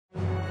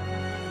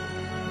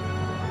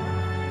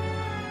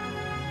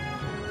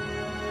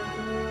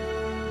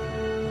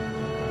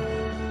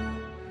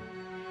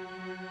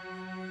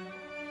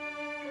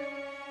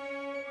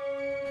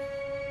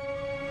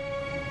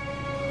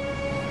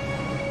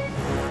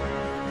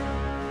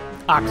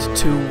Act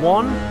 2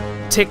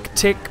 1, tick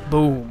tick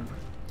boom.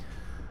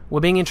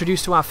 We're being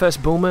introduced to our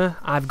first boomer.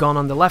 I've gone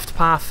on the left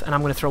path and I'm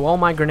going to throw all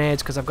my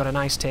grenades because I've got a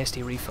nice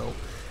tasty refill.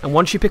 And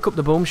once you pick up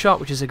the boom shot,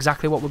 which is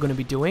exactly what we're going to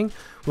be doing,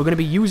 we're going to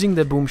be using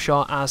the boom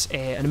shot as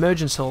an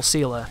emergence hull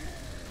sealer.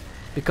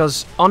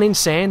 Because on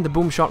Insane, the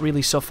boom shot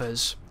really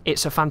suffers.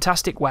 It's a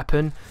fantastic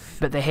weapon,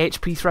 but the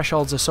HP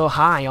thresholds are so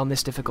high on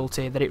this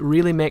difficulty that it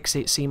really makes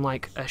it seem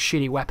like a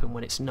shitty weapon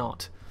when it's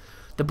not.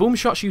 The boom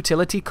shot's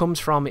utility comes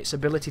from its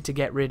ability to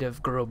get rid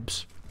of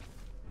grubs.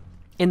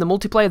 In the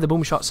multiplayer, the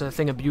boom shot's a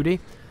thing of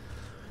beauty.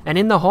 And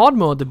in the horde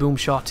mode, the boom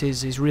shot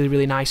is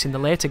really nice in the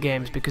later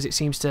games because it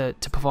seems to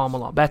perform a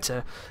lot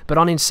better. But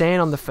on Insane,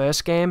 on the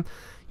first game,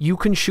 you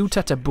can shoot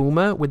at a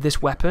boomer with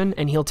this weapon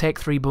and he'll take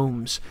 3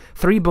 booms.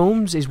 3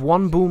 booms is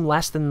 1 boom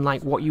less than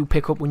like what you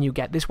pick up when you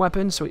get this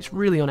weapon, so it's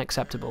really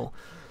unacceptable.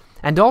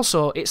 And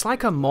also, it's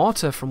like a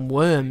mortar from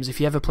Worms, if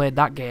you ever played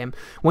that game.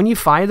 When you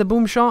fire the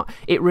boom shot,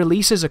 it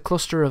releases a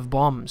cluster of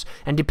bombs,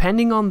 and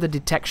depending on the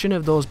detection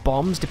of those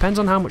bombs, depends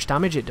on how much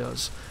damage it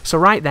does. So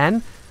right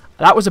then,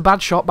 that was a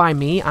bad shot by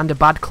me and a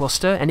bad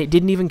cluster, and it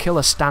didn't even kill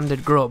a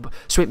standard grub,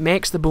 so it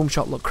makes the boom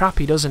shot look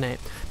crappy, doesn't it?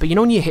 But you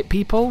know when you hit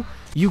people,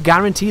 you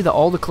guarantee that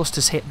all the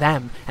clusters hit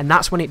them, and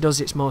that's when it does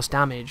its most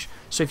damage.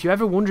 So if you're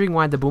ever wondering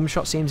why the boom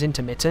shot seems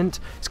intermittent,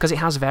 it's because it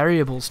has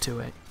variables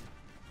to it.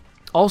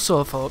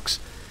 Also,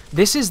 folks,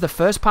 this is the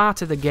first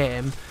part of the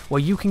game where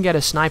you can get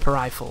a sniper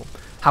rifle.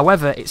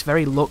 However, it's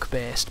very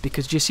luck-based,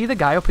 because do you see the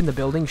guy up in the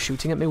building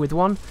shooting at me with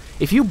one?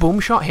 If you boom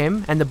shot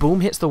him, and the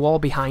boom hits the wall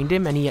behind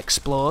him, and he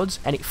explodes,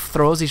 and it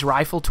throws his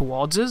rifle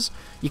towards us,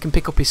 you can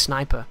pick up his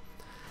sniper.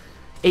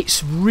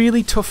 It's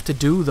really tough to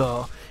do,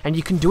 though, and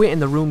you can do it in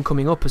the room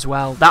coming up as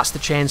well. That's the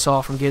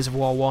chainsaw from Gears of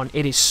War 1.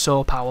 It is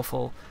so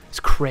powerful.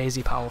 It's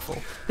crazy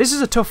powerful. This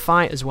is a tough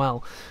fight as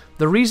well.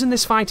 The reason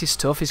this fight is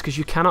tough is because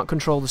you cannot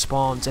control the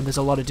spawns, and there's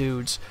a lot of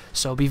dudes.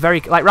 So be very...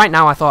 Like, right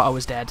now I thought I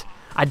was dead.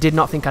 I did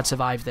not think I'd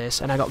survive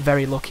this, and I got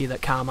very lucky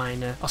that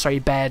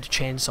Baird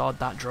chainsawed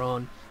that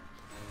drone.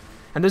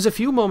 And there's a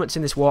few moments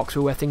in this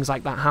walkthrough where things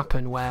like that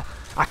happen, where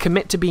I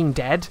commit to being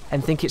dead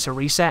and think it's a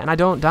reset, and I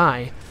don't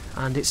die.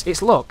 And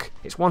it's luck.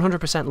 It's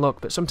 100% luck,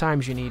 but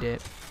sometimes you need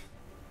it.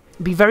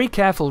 Be very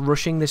careful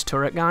rushing this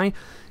turret guy,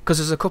 because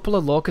there's a couple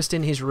of locusts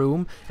in his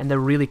room, and they're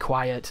really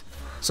quiet.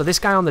 So this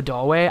guy on the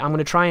doorway, I'm going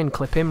to try and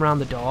clip him around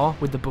the door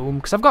with the boom,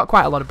 because I've got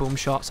quite a lot of boom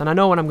shots, and I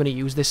know what I'm going to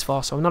use this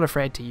for, so I'm not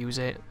afraid to use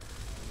it.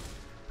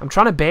 I'm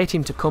trying to bait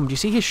him to come. Do you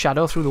see his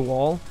shadow through the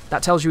wall?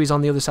 That tells you he's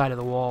on the other side of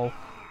the wall.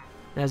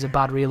 There's a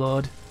bad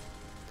reload.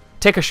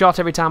 Take a shot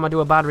every time I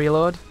do a bad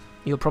reload.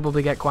 You'll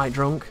probably get quite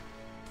drunk.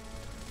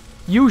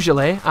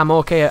 Usually, I'm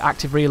okay at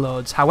active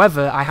reloads.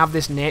 However, I have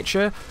this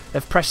nature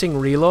of pressing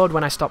reload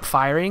when I stop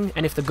firing,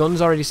 and if the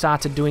gun's already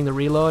started doing the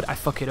reload, I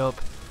fuck it up.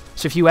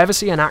 So if you ever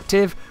see an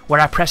active where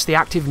I press the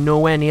active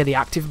nowhere near the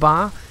active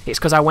bar, it's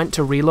because I went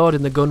to reload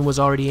and the gun was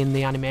already in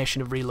the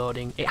animation of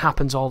reloading. It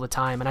happens all the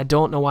time, and I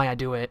don't know why I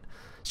do it.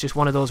 It's just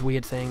one of those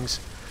weird things.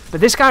 But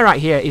this guy right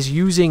here is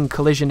using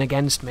collision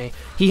against me.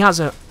 He has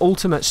an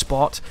ultimate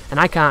spot, and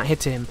I can't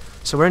hit him.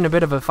 So we're in a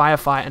bit of a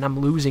firefight, and I'm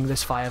losing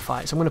this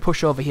firefight. So I'm going to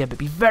push over here, but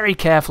be very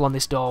careful on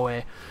this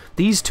doorway.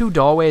 These 2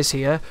 doorways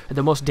here are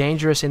the most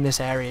dangerous in this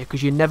area,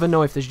 because you never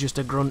know if there's just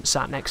a grunt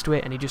sat next to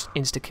it, and he just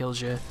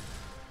insta-kills you.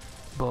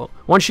 But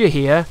once you're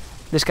here,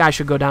 this guy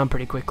should go down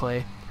pretty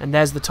quickly. And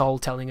there's the toll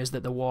telling us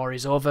that the war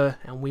is over,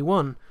 and we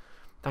won.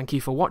 Thank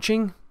you for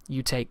watching.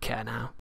 You take care now.